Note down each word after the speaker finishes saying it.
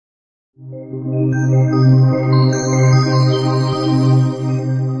What's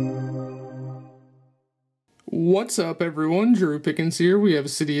up everyone, Drew Pickens here. We have a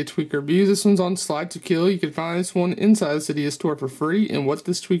Cydia tweak review. This one's on Slide2kill. You can find this one inside the Cydia store for free, and what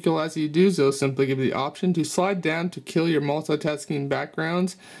this tweak allows you to do is it'll simply give you the option to slide down to kill your multitasking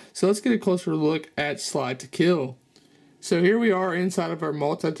backgrounds. So let's get a closer look at Slide2kill. So here we are inside of our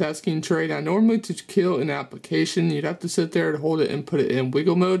multitasking tray. Now normally to kill an application, you'd have to sit there and hold it and put it in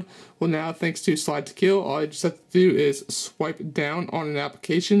wiggle mode. Well now, thanks to Slide2kill, all you just have to do is swipe down on an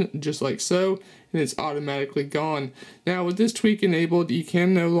application just like so, and it's automatically gone. Now with this tweak enabled, you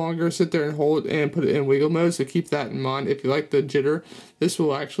can no longer sit there and hold and put it in wiggle mode, so keep that in mind. If you like the jitter, this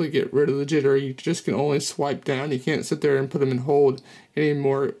will actually get rid of the jitter. You just can only swipe down. You can't sit there and put them in hold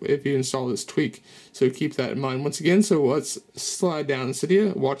anymore if you install this tweak, so keep that in mind. Once again, so let's slide down in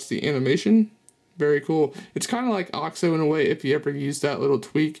Cydia, watch the animation. Very cool. It's kind of like OXO in a way if you ever use that little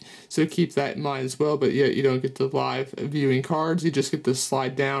tweak, so keep that in mind as well. But yet you don't get the live viewing cards, you just get to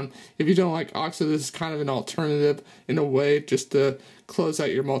slide down. If you don't like OXO, this is kind of an alternative in a way just to close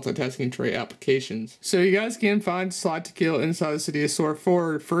out your multitasking tray applications. So you guys can find Slide2kill inside the Cydia store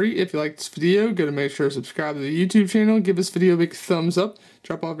for free. If you like this video, go to make sure to subscribe to the YouTube channel, give this video a big thumbs up,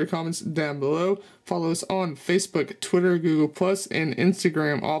 drop off your comments down below, follow us on Facebook, Twitter, Google+, and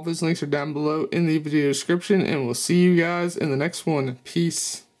Instagram. All those links are down below in the video description, and we'll see you guys in the next one.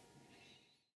 Peace.